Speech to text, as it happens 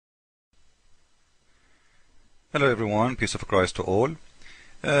Hello everyone, peace of Christ to all.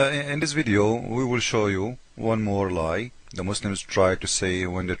 In this video we will show you one more lie the Muslims try to say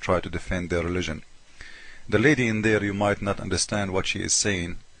when they try to defend their religion. The lady in there, you might not understand what she is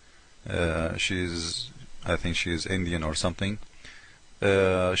saying. I think she is Indian or something.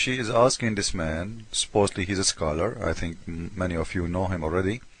 She is asking this man, supposedly he's a scholar, I think many of you know him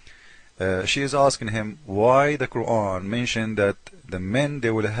already. She is asking him why the Quran mentioned that the men,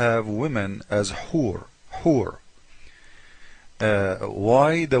 they will have women as hur.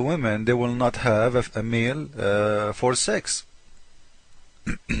 Why the women, they will not have a male for sex?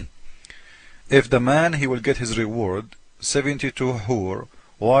 If the man, he will get his reward 72 hur,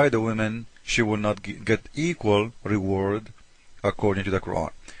 why the women, she will not get equal reward according to the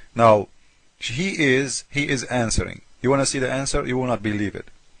Quran? Now he is answering. You want to see the answer? You will not believe it.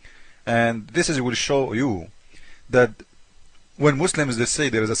 And this will show you that when Muslims, they say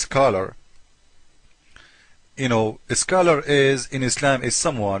there is a scholar, you know, a scholar is in Islam is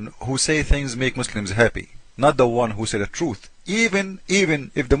someone who say things make Muslims happy, not the one who say the truth, even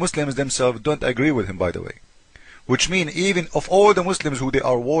if the Muslims themselves don't agree with him, by the way. Which means even of all the Muslims who they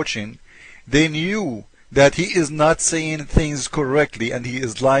are watching, they knew that he is not saying things correctly and he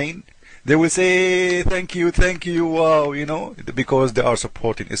is lying, they will say thank you, wow, you know, because they are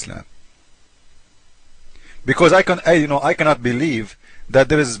supporting Islam. Because I cannot believe that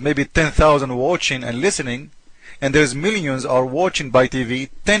there is maybe 10,000 watching and listening, and there's millions are watching by TV.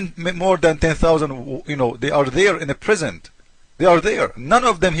 More than 10,000, you know, they are there in the present. They are there. None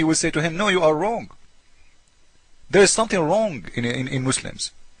of them he will say to him, no, you are wrong. There is something wrong in Muslims,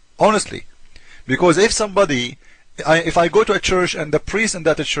 honestly. Because if somebody, if I go to a church and the priest in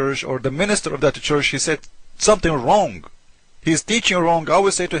that church or the minister of that church, he said something wrong, he's teaching wrong, I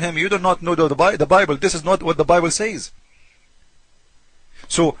will say to him, you do not know the Bible. This is not what the Bible says.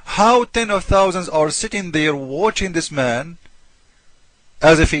 So how tens of thousands are sitting there watching this man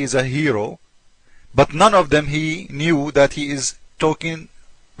as if he is a hero, but none of them he knew that he is talking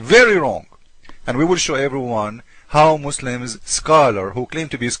very wrong. And we will show everyone how Muslims, scholar who claim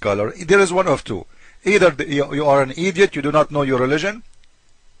to be scholar, there is one of two. Either you are an idiot, you do not know your religion,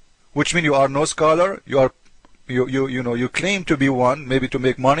 which means you are no scholar, you claim to be one, maybe to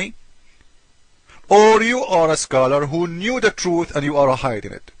make money, or you are a scholar who knew the truth and you are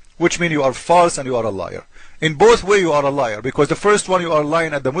hiding it, which means you are false and you are a liar. In both ways you are a liar, because the first one you are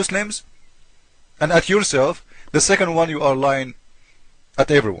lying at the Muslims and at yourself, the second one you are lying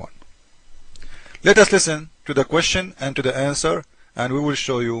at everyone. Let us listen to the question and to the answer, and we will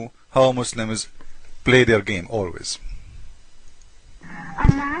show you how Muslims play their game always. A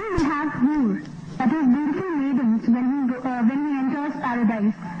man will have hur, that is beautiful maidens, when he enters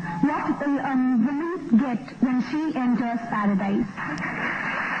paradise. What will women get when she enters paradise?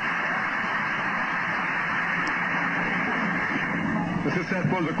 The sister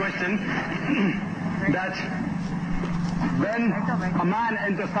posed the question that when a man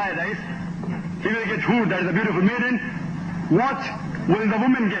enters paradise, he will get hur, that is a beautiful maiden. What will the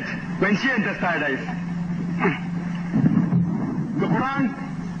woman get when she enters paradise? The Quran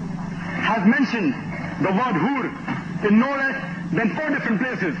has mentioned the word hur in no less than 4 different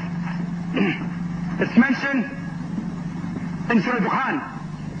places. It's mentioned in Surah Dukhan,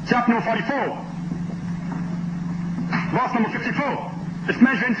 chapter number 44, verse number 54. It's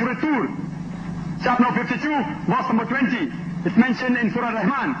mentioned in Surah Tur, chapter number 52, verse number 20. It's mentioned in Surah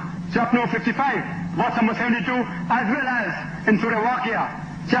Rahman, chapter number 55, verse number 72, as well as in Surah Waqiyah,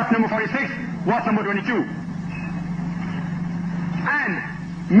 chapter number 46, verse number 22. And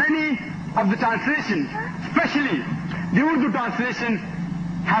many of the translations, especially the Urdu translation,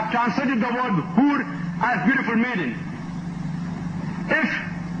 have translated the word hur as beautiful maiden. If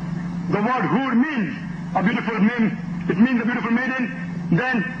the word hur means a beautiful maiden, it means a beautiful maiden,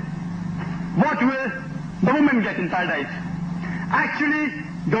 then what will the woman get in paradise? Actually,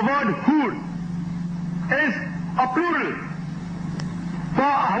 the word hur is a plural for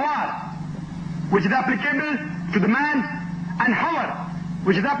hawar, which is applicable to the man, and hawar,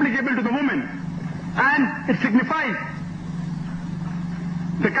 which is applicable to the woman, and it signifies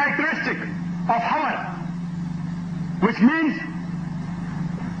the characteristic of hawar, which means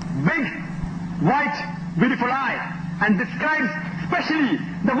big, white, beautiful eye, and describes especially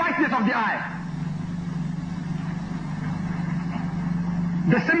the whiteness of the eye.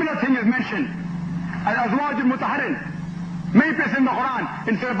 The similar thing is mentioned as azwaj al-mutahharin, many places in the Quran,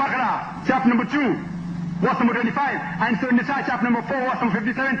 in Surah Baqarah, chapter number 2, verse number 25, and Surah Nisa, chapter number 4, verse number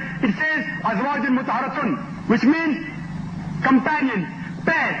 57, it says azwaj al-mutahharatun, which means companions,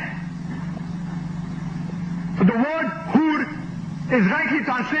 pairs. So the word hur is rightly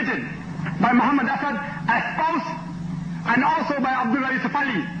translated by Muhammad Asad as spouse, and also by Abdullah Yusuf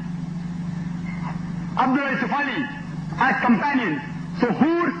Ali. Abdullah Yusuf Ali as companion. So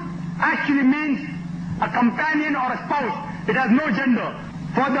hur actually means a companion or a spouse. It has no gender.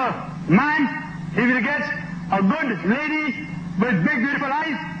 For the man, he will get a good lady with big beautiful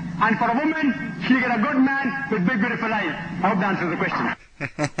eyes, and for a woman, she'll get a good man with big beautiful eyes. I hope that answers the question.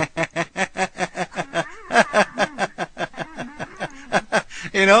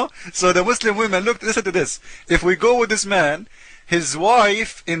 You know, so the Muslim women, look, listen to this. If we go with this man, his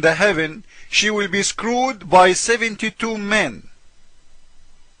wife in the heaven, she will be screwed by 72 men.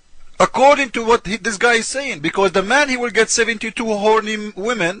 According to what this guy is saying, because the man, he will get 72 horny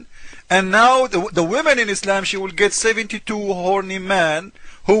women, and now the women in Islam, she will get 72 horny men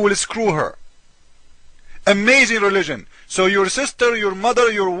who will screw her. Amazing religion. So your sister, your mother,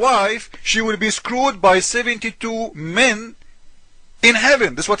 your wife, she will be screwed by 72 men in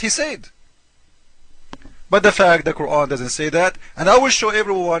heaven. That's what he said. But the fact, the Quran doesn't say that, and I will show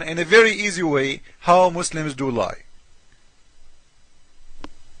everyone in a very easy way how Muslims do lie.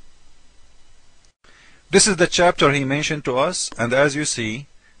 This is the chapter he mentioned to us, and as you see,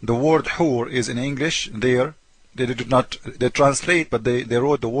 the word hur is in English there. They did not translate, but they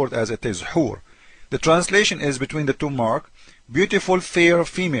wrote the word as it is, hur. The translation is between the two mark, beautiful fair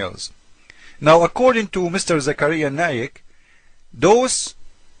females. Now according to Mr. Zakir Naik, those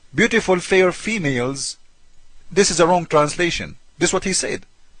beautiful fair females, this is a wrong translation. This is what he said.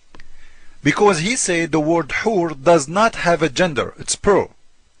 Because he said the word hur does not have a gender, it's plural.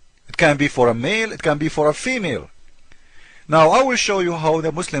 It can be for a male, it can be for a female. Now I will show you how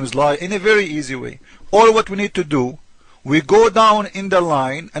the Muslims lie in a very easy way. All what we need to do, we go down in the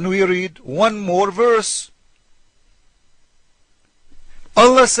line and we read one more verse.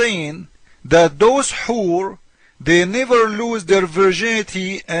 Allah saying that those hur, they never lose their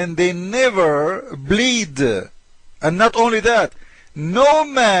virginity and they never bleed. And not only that, no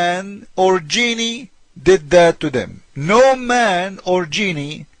man or genie did that to them. No man or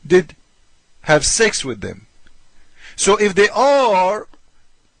genie did have sex with them. So if they are,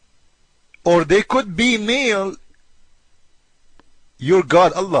 or they could be male, your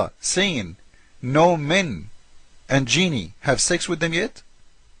God Allah saying no men and genie have sex with them yet?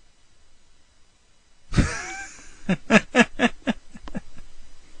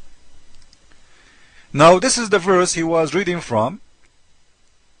 Now this is the verse he was reading from.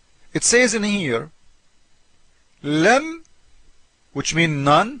 It says in here, Lam, which means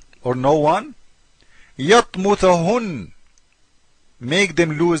none or no one, yatmuthahun, make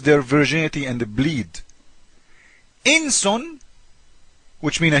them lose their virginity and bleed. Insun,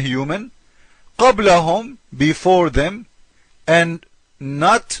 which means a human, qablahum, before them, and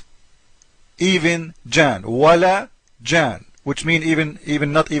not even jan, wala jan, which means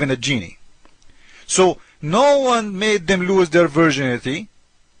even not even a genie. So no one made them lose their virginity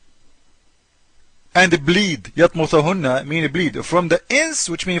and bleed. Yatmuthahunna mean bleed from the ins,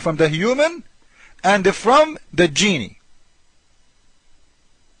 which means from the human, and from the genie.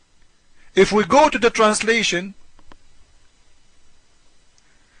 If we go to the translation,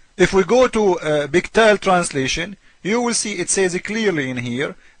 if we go to Biktal translation, you will see it says clearly in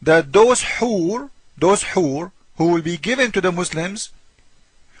here that those hur who will be given to the Muslims,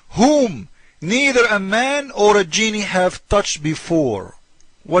 whom neither a man or a genie have touched before.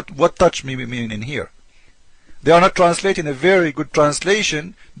 What touch mean in here? They are not translating a very good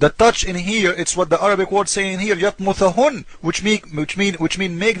translation. The touch in here, it's what the Arabic word saying here, yatmuthahun, which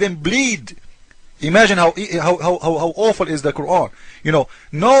mean make them bleed. Imagine how awful is the Quran. You know,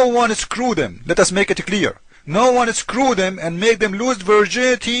 no one screw them. Let us make it clear. No one screw them and make them lose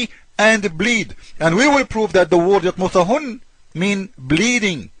virginity and bleed. And we will prove that the word yatmuthahun mean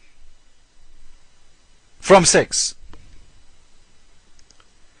bleeding from sex.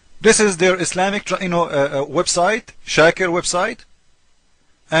 This is their Islamic website, Zakir website,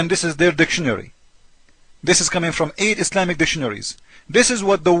 and this is their dictionary. This is coming from 8 Islamic dictionaries. This is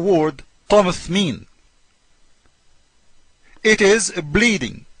what the word tamth mean. It is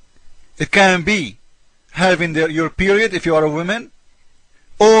bleeding. It can be having your period if you are a woman,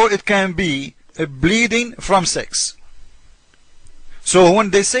 or it can be a bleeding from sex. So when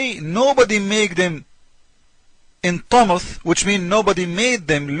they say nobody make them in tamth, which means nobody made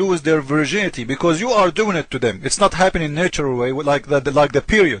them lose their virginity, because you are doing it to them. It's not happening in a natural way like the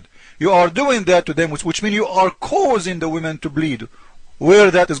period. You are doing that to them, which means you are causing the women to bleed. Where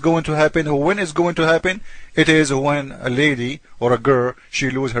that is going to happen, or when it's going to happen, it is when a lady or a girl,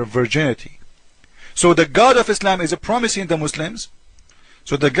 she lose her virginity. So the God of Islam is promising the Muslims.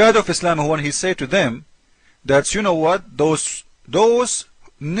 So the God of Islam, when he said to them that, you know what, those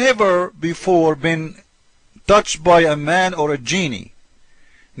never before been touched by a man or a genie.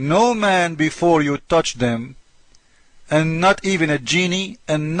 No man before you touched them, and not even a genie,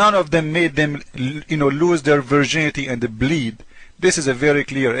 and none of them made them lose their virginity and bleed. This is a very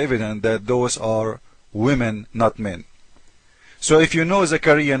clear evidence that those are women, not men. So if you know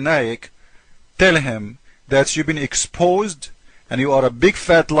Zakir Naik, tell him that you've been exposed and you are a big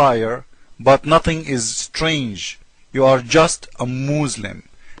fat liar, but nothing is strange. You are just a Muslim,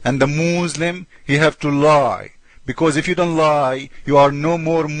 and the Muslim, he have to lie, because if you don't lie, you are no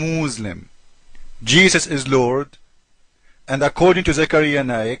more Muslim. Jesus is Lord, and according to Zakir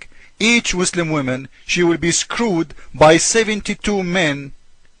Naik, each Muslim woman, she will be screwed by 72 men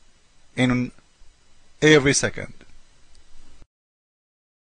in every second.